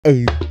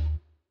Hey.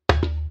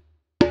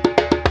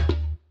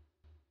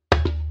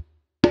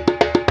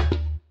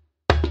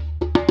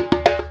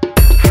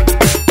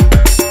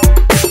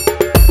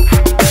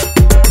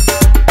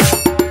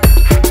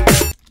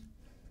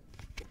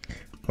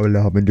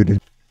 Hola, I've been doing this.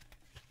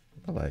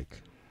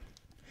 Like,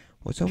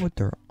 what's up with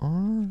their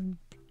arm?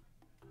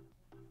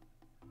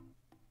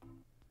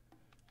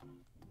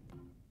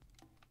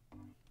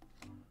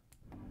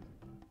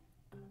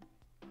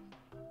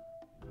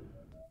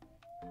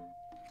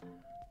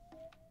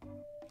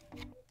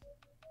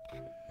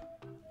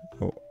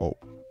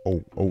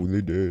 Oh,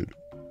 they did.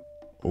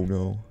 Oh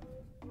no.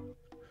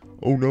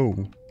 Oh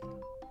no.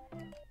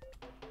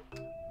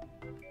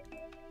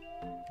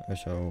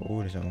 So,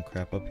 there's some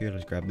crap up here.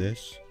 Let's grab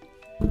this.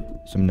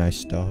 Some nice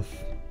stuff.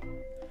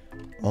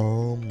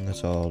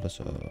 That's all.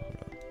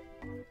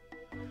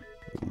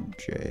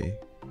 OJ.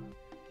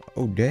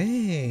 Oh,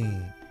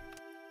 dang.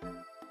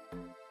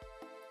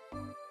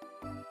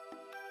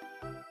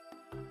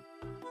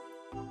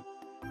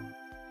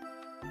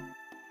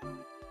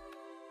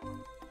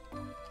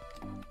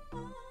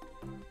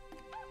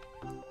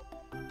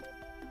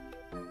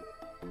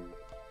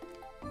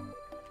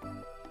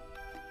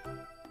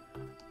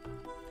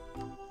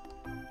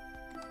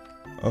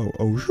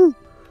 Oh, shoot.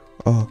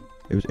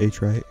 It was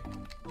H, right?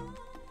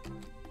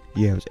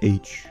 Yeah, it was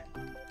H.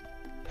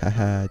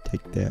 Haha,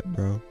 take that,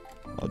 bro.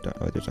 Oh,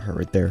 there's a hurt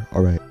right there.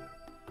 Alright.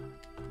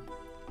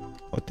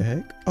 What the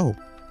heck? Oh,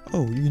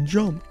 you can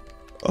jump.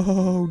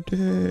 Oh,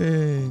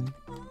 dang.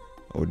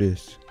 Oh,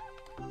 this.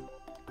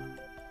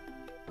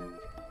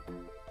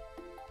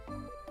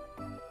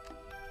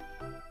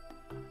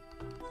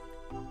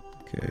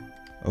 Okay.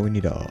 Oh, we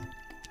need a...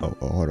 Oh,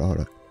 hold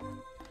on.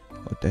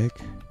 What the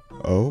heck?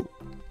 Oh.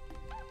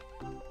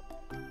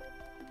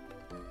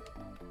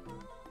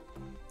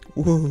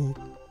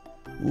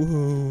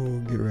 Whoa,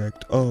 get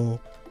wrecked. Oh,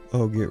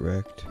 get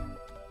wrecked.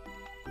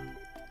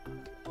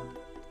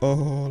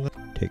 Oh, let's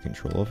take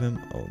control of him.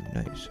 Oh,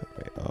 nice.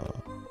 Alright,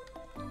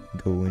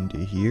 go into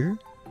here.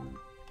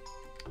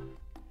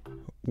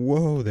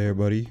 Whoa there,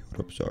 buddy.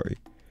 Hold up, sorry.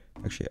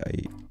 Actually, I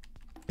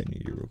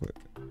need you real quick.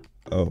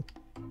 Oh,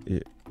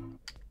 is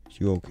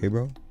you okay,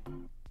 bro?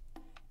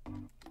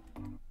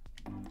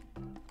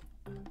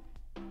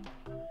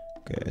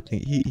 Okay, I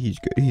think he's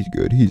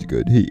good.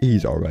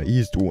 He's alright.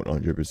 He's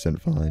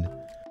 100% fine.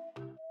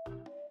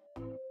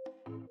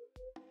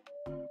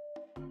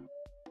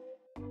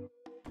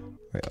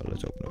 Alright,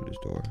 let's open up this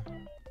door.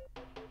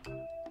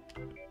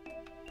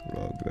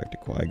 We'll go back to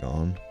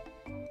Qui-Gon.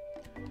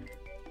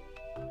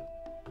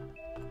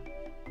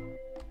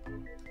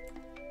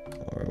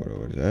 Alright,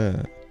 what is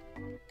that?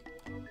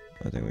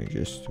 I think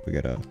we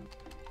gotta...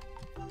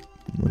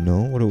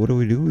 No, what do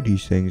we do with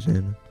these things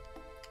then?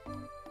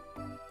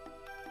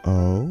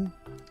 Oh,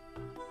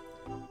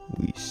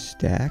 we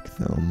stack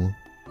them.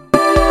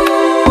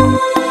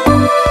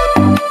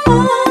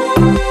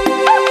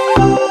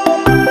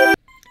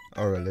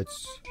 Alright,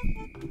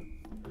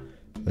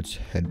 let's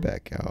head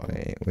back out.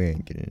 We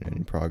ain't getting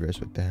any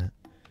progress with that.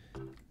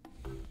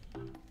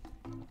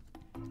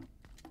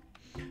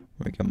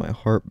 I got my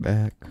heart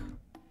back.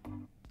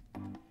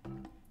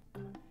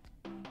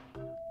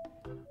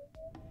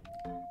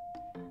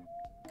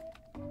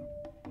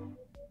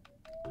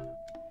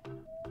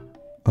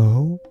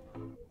 Oh,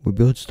 we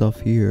build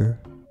stuff here.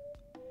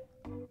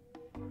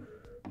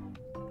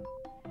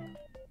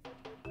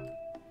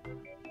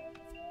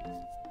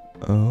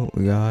 Oh,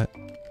 we got a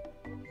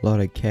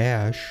lot of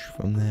cash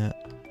from that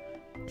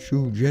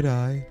true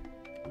Jedi.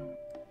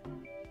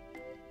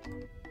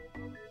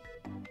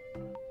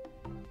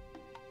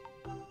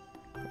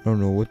 I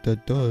don't know what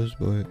that does,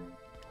 but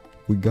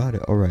we got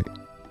it. Alright.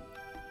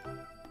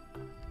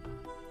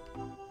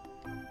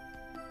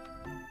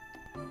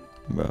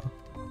 Bro.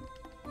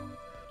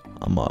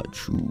 I'm a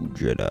true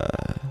Jedi.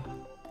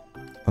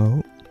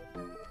 Oh.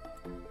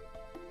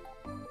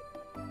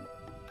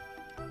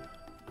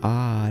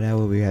 That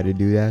what we had to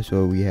do. That's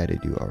what we had to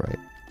do. Alright.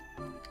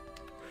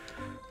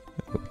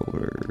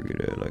 We're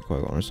gonna like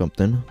Qui-Gon or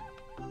something.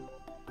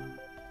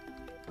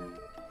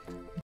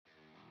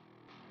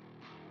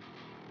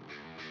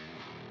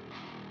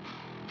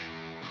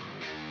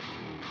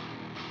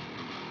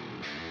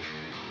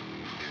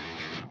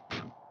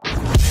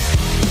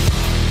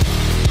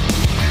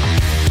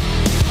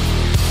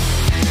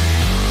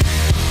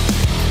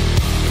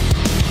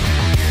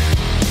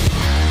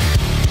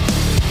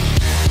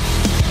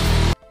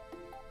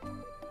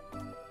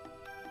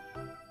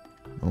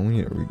 We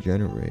need to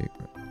regenerate.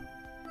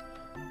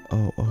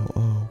 Oh.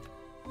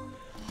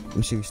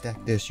 We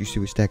stack this. You see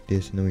we stack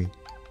this and then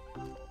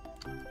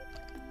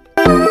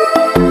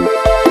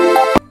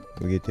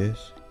we get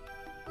this.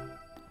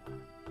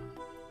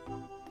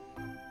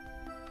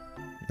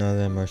 None of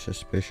them are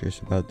suspicious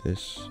about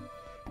these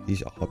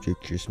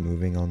objects just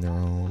moving on their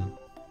own.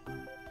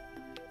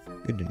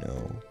 Good to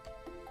know.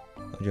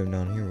 I'll jump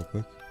down here real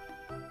quick.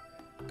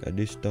 Got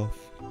this stuff.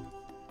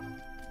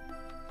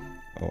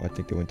 Oh, I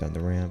think they went down the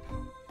ramp.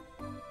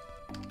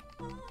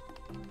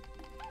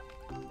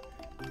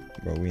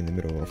 Bro, we in the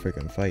middle of a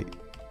freaking fight.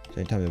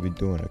 Same time that we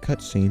doing a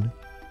cutscene.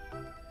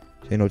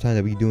 This ain't no time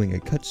that we doing a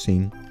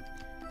cutscene.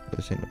 But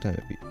this ain't no time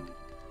that we.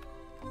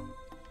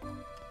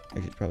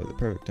 Actually, it's probably the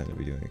perfect time to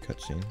be doing a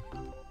cutscene.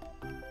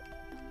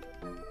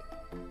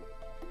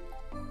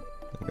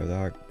 Grab the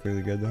heart,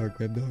 quickly grab the heart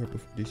before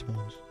he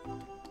spawns.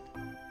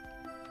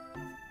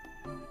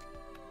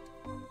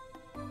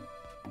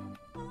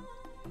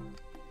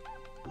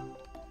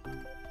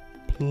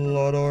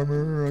 Plot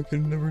armor, I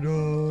can never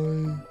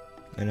die.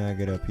 And I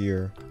get up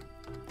here.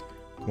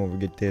 Come over,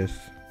 get this.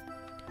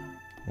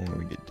 Come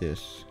over, get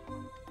this.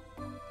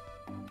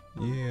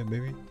 Yeah,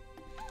 baby.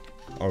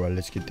 Alright,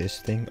 let's get this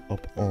thing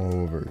up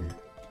over.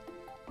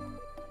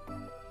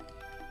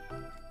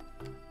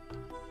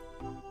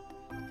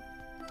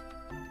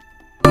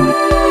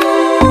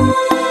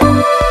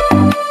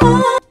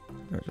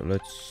 Alright, so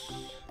let's.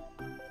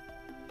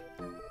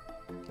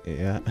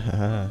 Yeah,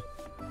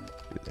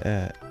 do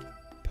that.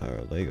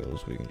 Power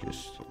Legos, we can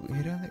just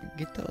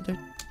get the other.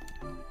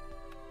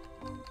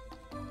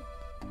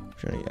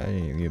 I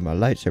didn't even get my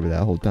lightsaber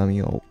that whole time,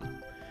 yo.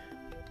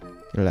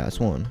 The last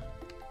one.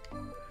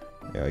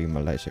 Yeah, I'll use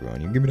my lightsaber on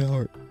you. Give me that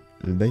heart.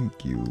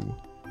 Thank you.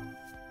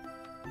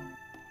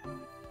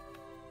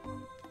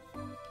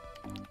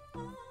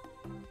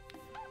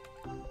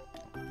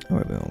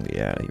 Alright, we're gonna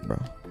get out of here, bro.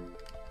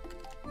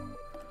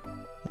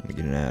 I'm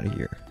getting out of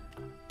here.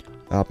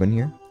 Hop in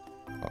here.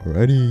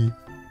 Alrighty.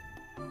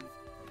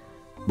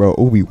 Bro,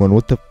 Obi-Wan,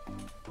 what the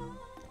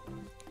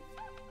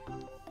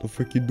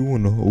frick you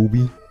doing,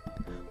 Obi?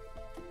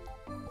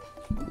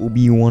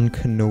 Obi-Wan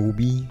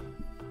Kenobi.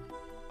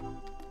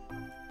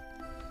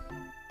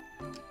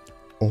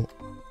 Oh.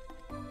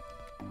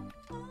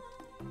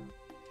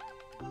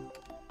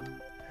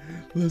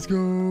 Let's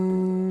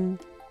go.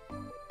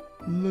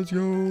 Let's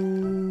go.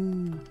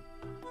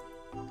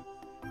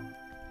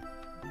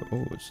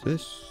 Oh, what's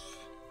this?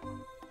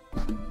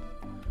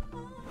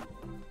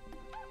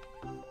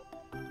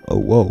 Oh,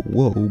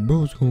 whoa,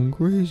 bro's going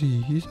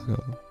crazy. He's like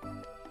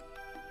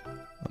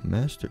a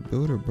master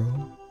builder, bro.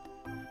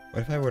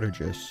 What if I were to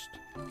just